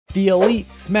the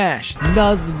Elite Smash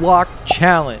Nuzlocke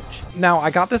Challenge. Now,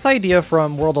 I got this idea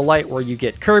from World of Light where you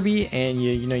get Kirby and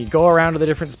you go around to the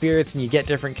different spirits and you get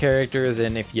different characters,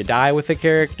 and if you die with a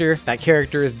character, that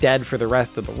character is dead for the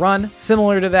rest of the run.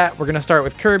 Similar to that, we're gonna start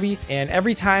with Kirby, and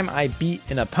every time I beat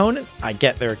an opponent, I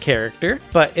get their character.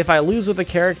 But if I lose with a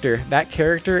character, that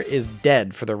character is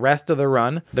dead for the rest of the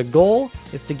run. The goal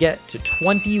is to get to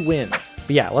 20 wins. But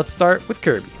yeah, let's start with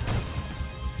Kirby.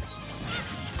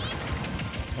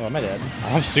 Oh, am I dead?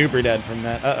 I'm super dead from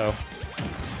that. Uh-oh.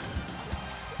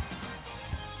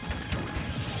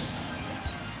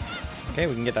 Okay,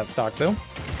 we can get that stock though.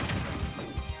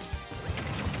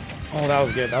 Oh, that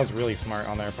was good. That was really smart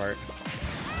on their part.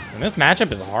 And this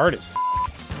matchup is hard as f.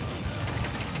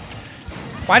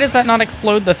 Why does that not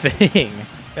explode the thing?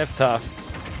 That's tough.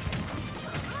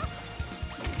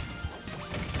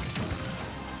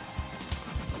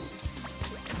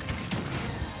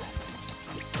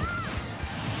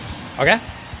 Okay,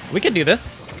 we can do this.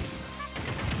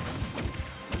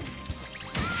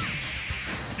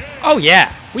 Oh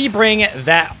yeah, we bring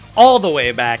that all the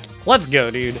way back. Let's go,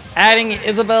 dude. Adding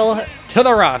Isabelle to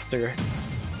the roster.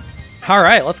 All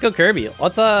right, let's go Kirby.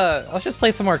 Let's just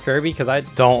play some more Kirby because I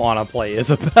don't want to play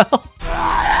Isabelle.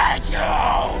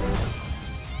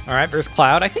 All right, versus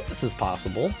Cloud. I think this is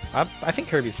possible. I think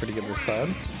Kirby's pretty good versus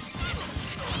Cloud.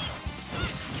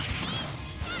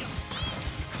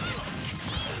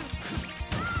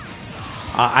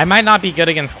 I might not be good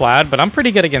against Cloud, but I'm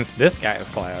pretty good against this guy's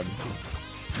Cloud.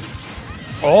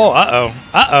 Oh, uh-oh.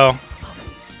 Uh-oh.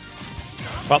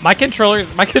 Well, my controller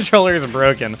is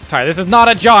broken. Sorry, this is not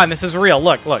a John. This is real.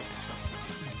 Look, look.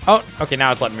 Oh, okay,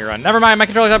 now it's letting me run. Never mind, my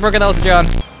controller's not broken. That was a John.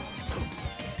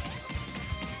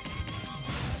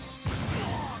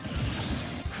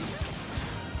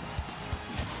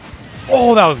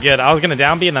 Oh, that was good. I was going to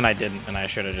down B, and then I didn't, and I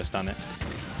should have just done it.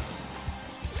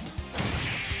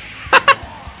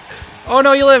 Oh,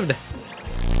 no, you lived.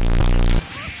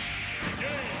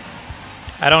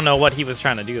 I don't know what he was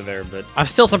trying to do there, but I'm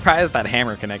still surprised that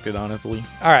hammer connected, honestly.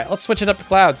 All right, let's switch it up to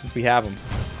Cloud since we have him.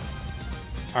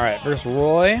 All right, versus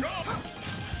Roy.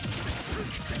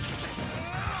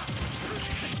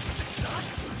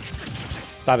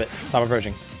 Stop it. Stop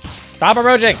approaching. Stop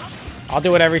approaching! I'll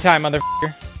do it every time,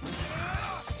 motherfucker.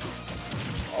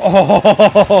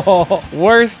 Oh,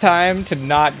 worst time to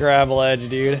not grab ledge,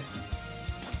 dude.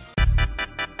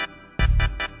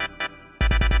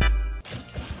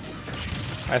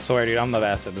 I swear, dude, I'm the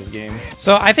best at this game.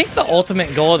 So I think the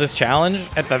ultimate goal of this challenge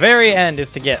at the very end is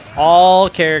to get all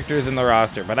characters in the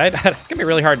roster, but it's gonna be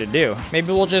really hard to do. Maybe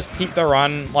we'll just keep the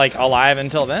run like alive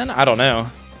until then. I don't know.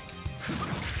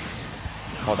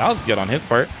 Oh, that was good on his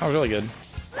part. That was really good.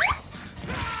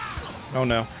 Oh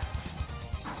no.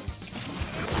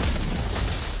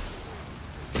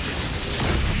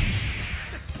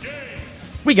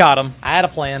 We got him. I had a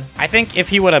plan. I think if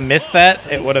he would have missed that,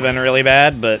 it would have been really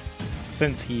bad, but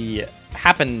since he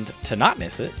happened to not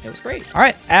miss it, it was great. All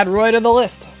right, add Roy to the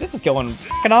list. This is going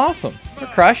fucking awesome. We're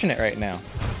crushing it right now.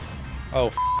 Oh,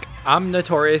 f. I'm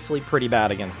notoriously pretty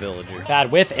bad against Villager.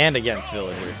 Bad with and against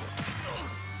Villager.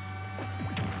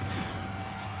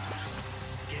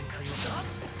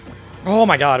 Oh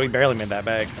my god, we barely made that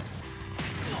back.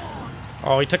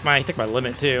 Oh, he took my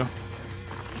limit too.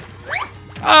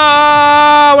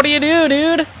 Ah, what do you do,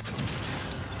 dude?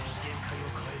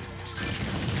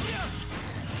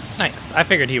 Nice. I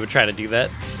figured he would try to do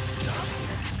that.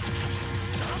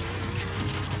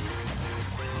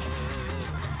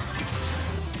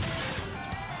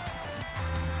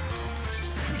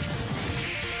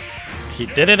 He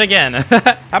did it again.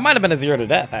 That might have been a 0 to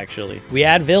death, actually. We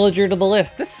add Villager to the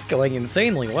list. This is going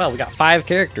insanely well. We got 5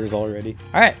 characters already.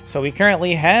 All right, so we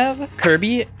currently have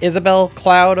Kirby, Isabelle,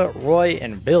 Cloud, Roy,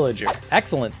 and Villager.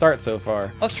 Excellent start so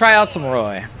far. Let's try out some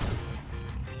Roy.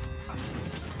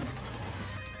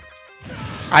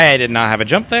 I did not have a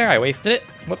jump there. I wasted it.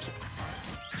 Whoops.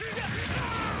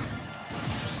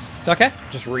 It's okay.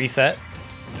 Just reset.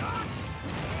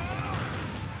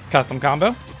 Custom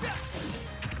combo.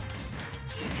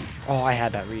 Oh, I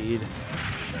had that read.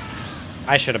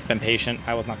 I should have been patient.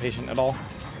 I was not patient at all.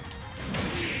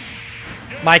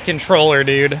 My controller,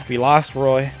 dude. We lost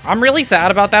Roy. I'm really sad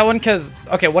about that one because,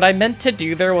 okay, what I meant to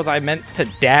do there was I meant to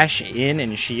dash in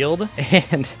and shield,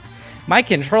 and my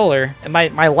controller,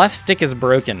 my left stick is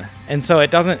broken, and so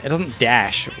it doesn't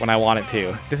dash when I want it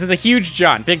to. This is a huge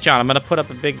John, big John. I'm gonna put up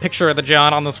a big picture of the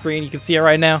John on the screen. You can see it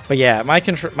right now. But yeah, my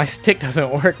stick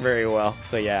doesn't work very well.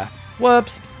 So yeah,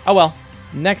 whoops. Oh well.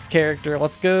 Next character,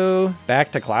 let's go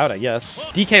back to Cloud, I guess.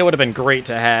 DK would have been great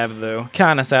to have though.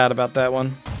 Kind of sad about that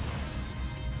one.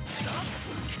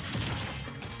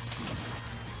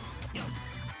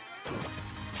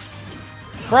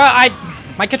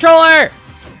 Bruh, my controller!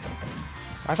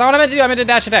 That's not what I meant to do. I meant to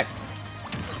dash attack.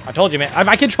 I told you, man.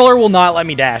 My controller will not let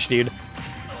me dash, dude.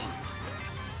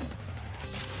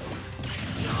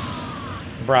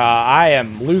 Bruh, I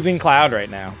am losing Cloud right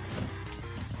now.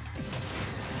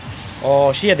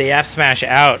 Oh, she had the F smash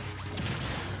out.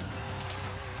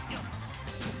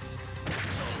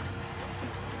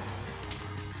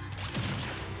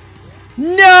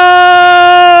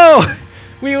 No!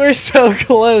 We were so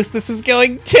close. This is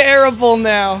going terrible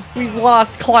now. We've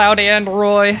lost Cloud and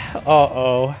Roy.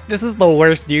 Uh-oh. This is the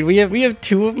worst, dude. We have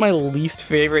two of my least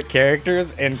favorite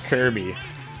characters and Kirby.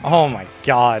 Oh my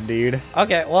god, dude.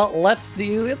 Okay, well, let's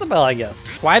do Isabelle, I guess.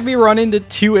 Why'd we run into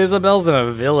two Isabelles and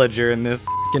a villager in this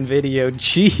f***ing video?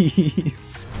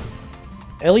 Jeez.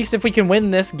 At least if we can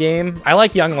win this game. I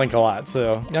like Young Link a lot,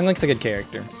 so Young Link's a good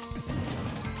character.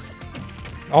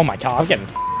 Oh my god, I'm getting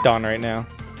f***ed on right now.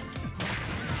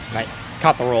 Nice,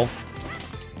 caught the roll.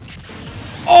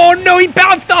 Oh no, he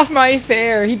bounced off my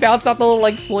fair. He bounced off the little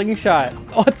like slingshot.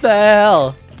 What the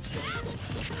hell?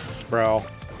 Bro.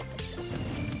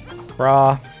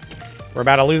 Bruh. We're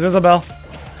about to lose Isabelle.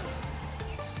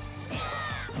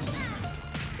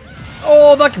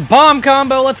 Oh, the bomb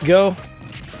combo, let's go.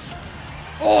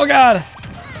 Oh god.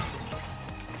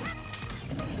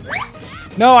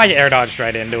 No, I air dodged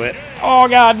right into it. Oh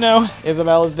god, no.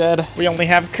 Isabelle is dead. We only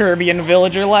have Kirby and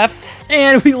Villager left.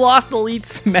 And we lost Elite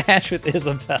Smash with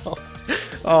Isabelle.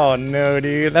 Oh no,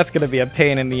 dude. That's gonna be a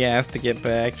pain in the ass to get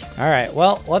back. Alright,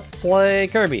 well, let's play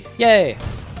Kirby. Yay.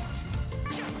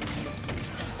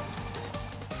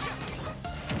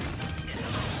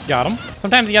 Got him.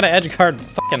 Sometimes you gotta edge guard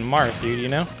fucking Marth, dude, you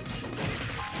know?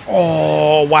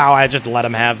 Oh, wow, I just let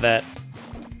him have that.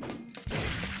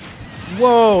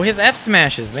 Whoa, his F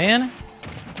smashes, man.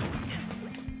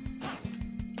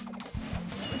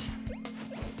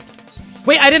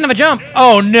 Wait, I didn't have a jump.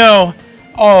 Oh, no.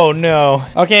 Oh, no.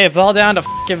 Okay, it's all down to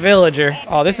fucking Villager.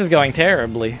 Oh, this is going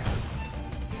terribly.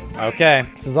 Okay,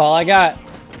 this is all I got.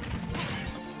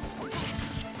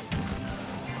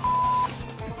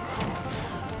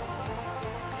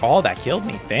 Oh, that killed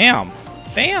me. Damn.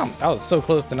 Damn. That was so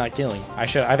close to not killing. I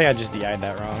think I just DI'd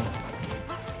that wrong.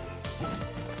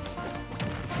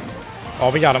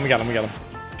 Oh, we got him. We got him. We got him.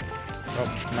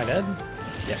 Oh, am I dead?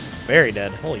 Yes, very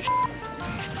dead. Holy shit.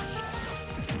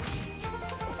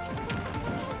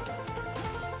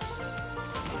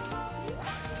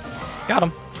 Got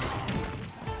him.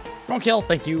 Don't kill.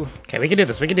 Thank you. Okay, we can do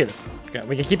this. We can do this. Okay,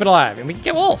 we can keep it alive. And we can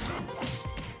get Wolf.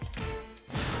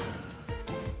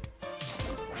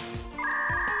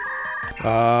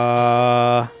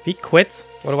 If he quits,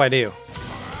 what do I do?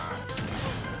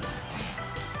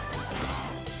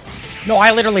 No,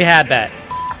 I literally had that.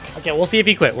 Okay, we'll see if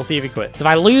he quit. We'll see if he quits. If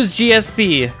I lose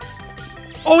GSP...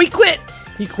 Oh, he quit!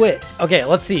 He quit. Okay,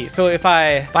 let's see. So if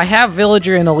I have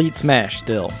Villager and Elite Smash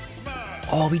still.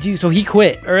 Oh, we do. So he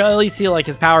quit. Or at least he, like,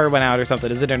 his power went out or something.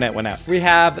 His internet went out. We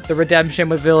have the redemption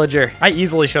with Villager. I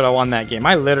easily should have won that game.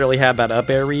 I literally had that up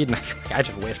air read, and I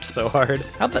just whiffed so hard.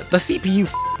 How'd the CPU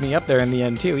f***ed me up there in the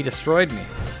end, too. He destroyed me.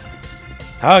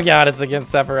 Oh, God, it's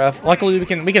against Sephiroth. Luckily,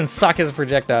 we can suck his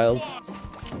projectiles.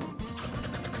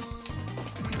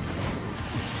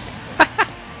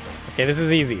 Okay, this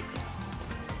is easy.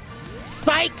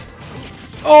 Psych!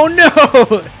 Oh,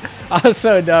 no! I was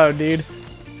so dumb, dude.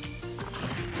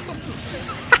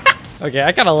 Okay,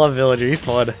 I kinda love Villager. He's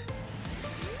fun.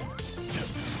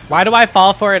 Why do I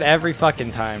fall for it every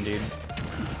fucking time, dude?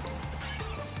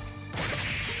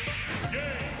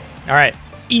 Alright,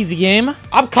 easy game.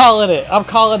 I'm calling it. I'm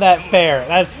calling that fair.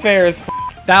 That's fair as f***.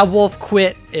 That wolf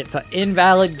quit. It's an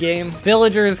invalid game.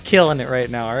 Villager is killing it right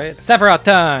now, alright? Sephiroth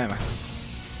time.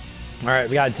 Alright,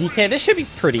 we got DK. This should be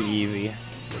pretty easy.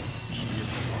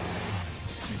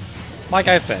 Like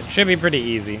I said, should be pretty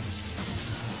easy.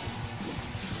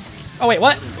 Oh wait,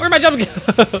 what? Where'd my jump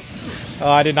go?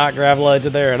 Oh, I did not grab ledge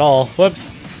there at all.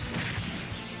 Whoops.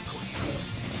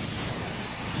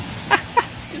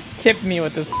 Just tipped me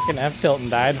with this fucking F tilt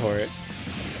and died for it.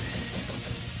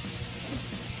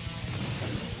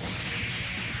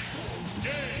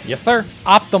 Yes, sir.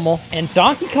 Optimal. And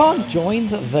Donkey Kong joins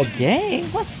the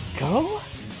game. Let's go.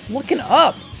 It's looking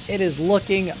up. It is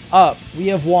looking up. We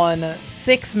have won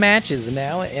 6 matches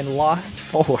now and lost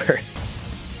 4.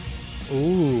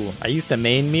 Ooh, I used the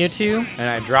main Mewtwo, and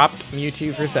I dropped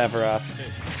Mewtwo for Sephiroth.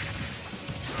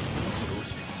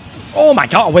 Oh my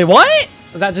god, wait, what?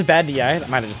 Was that just bad DI? That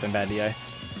might have just been bad DI.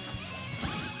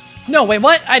 No, wait,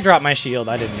 what? I dropped my shield,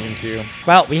 I didn't mean to.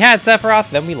 Well, we had Sephiroth,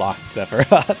 then we lost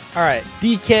Sephiroth. Alright,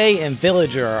 DK and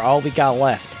Villager are all we got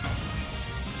left.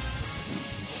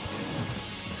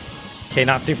 Okay,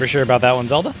 not super sure about that one,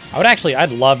 Zelda.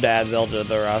 I'd love to add Zelda to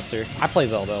the roster. I play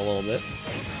Zelda a little bit.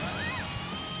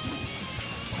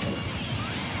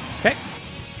 Okay.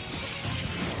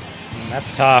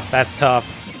 That's tough, that's tough.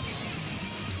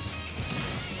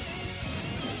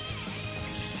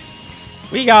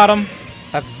 We got him.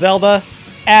 That's Zelda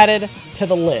added to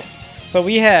the list. So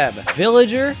we have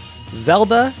Villager,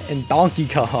 Zelda, and Donkey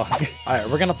Kong. All right,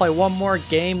 we're gonna play one more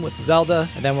game with Zelda,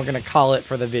 and then we're gonna call it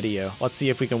for the video. Let's see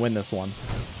if we can win this one.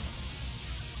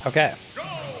 Okay,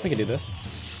 we can do this.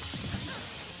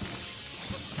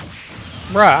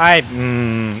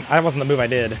 Bruh, that wasn't the move I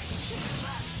did.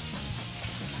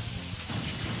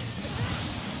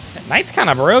 That knight's kind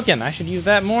of broken. I should use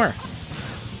that more.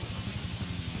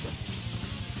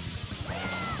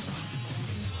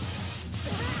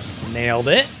 Nailed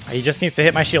it. He just needs to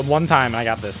hit my shield one time, and I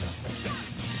got this.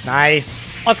 Nice.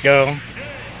 Let's go.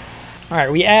 All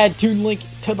right, we add Toon Link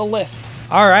to the list.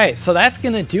 All right, so that's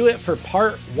gonna do it for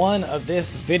part 1 of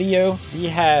this video. We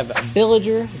have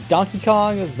Villager, Donkey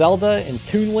Kong, Zelda, and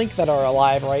Toon Link that are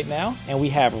alive right now. And we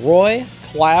have Roy,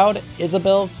 Cloud,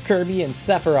 Isabelle, Kirby, and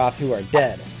Sephiroth who are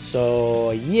dead.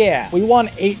 So yeah, we won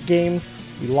 8 games.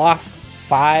 We lost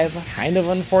 5, kind of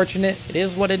unfortunate. It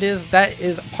is what it is. That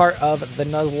is part of the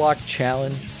Nuzlocke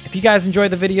challenge. If you guys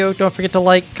enjoyed the video, don't forget to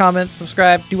like, comment,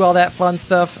 subscribe, do all that fun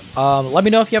stuff. Let me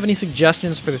know if you have any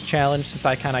suggestions for this challenge since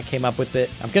I kind of came up with it.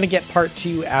 I'm gonna get part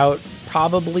 2 out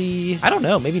probably, I don't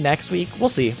know, maybe next week. We'll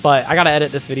see. But I gotta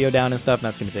edit this video down and stuff, and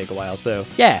that's gonna take a while. So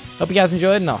yeah, hope you guys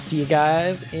enjoyed, and I'll see you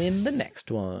guys in the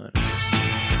next one.